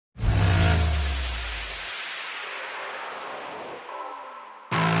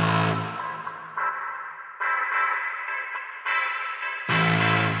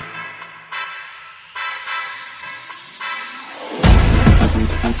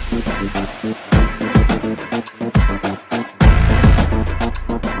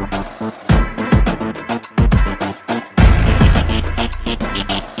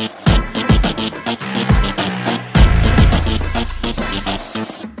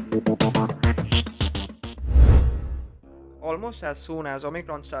almost as soon as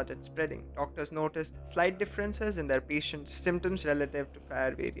Omicron started spreading, doctors noticed slight differences in their patients' symptoms relative to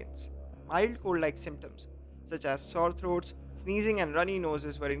prior variants. Mild cold like symptoms, such as sore throats, sneezing, and runny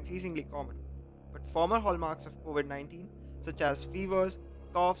noses, were increasingly common. But former hallmarks of COVID 19, such as fevers,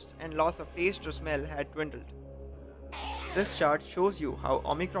 coughs, and loss of taste or smell, had dwindled. This chart shows you how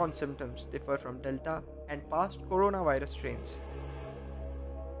Omicron symptoms differ from Delta and past coronavirus strains.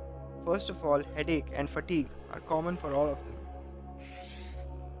 First of all, headache and fatigue are common for all of them.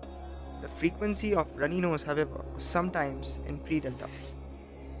 The frequency of runny nose, however, was sometimes in pre-Delta.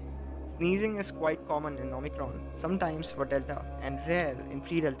 Sneezing is quite common in Omicron, sometimes for Delta, and rare in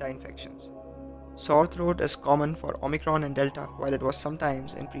pre-Delta infections. Sore throat is common for Omicron and Delta, while it was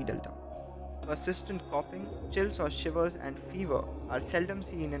sometimes in pre-Delta. Persistent coughing, chills or shivers, and fever are seldom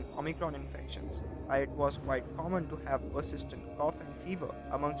seen in Omicron infections, while it was quite common to have persistent cough and fever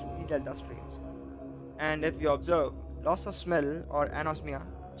amongst pre-Delta strains. And if you observe, loss of smell or anosmia,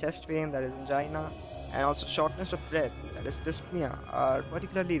 chest pain that is angina, and also shortness of breath that is dyspnea are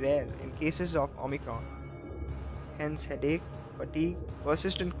particularly rare in cases of Omicron. Hence, headache, fatigue,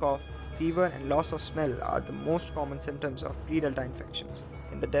 persistent cough, fever, and loss of smell are the most common symptoms of pre-Delta infections.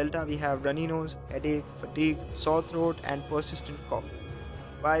 In the Delta, we have runny nose, headache, fatigue, sore throat, and persistent cough.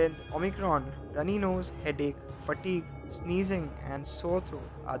 While in Omicron, runny nose, headache, fatigue, sneezing, and sore throat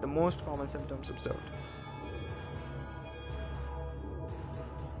are the most common symptoms observed.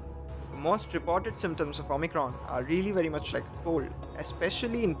 The most reported symptoms of Omicron are really very much like a cold,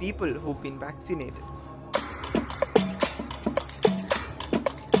 especially in people who've been vaccinated.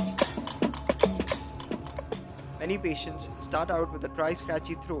 Many patients start out with a dry,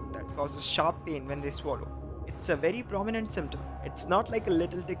 scratchy throat that causes sharp pain when they swallow. It's a very prominent symptom. It's not like a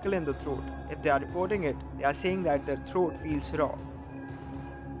little tickle in the throat. If they are reporting it, they are saying that their throat feels raw.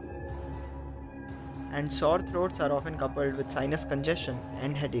 And sore throats are often coupled with sinus congestion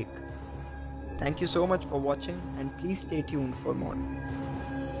and headache. Thank you so much for watching, and please stay tuned for more.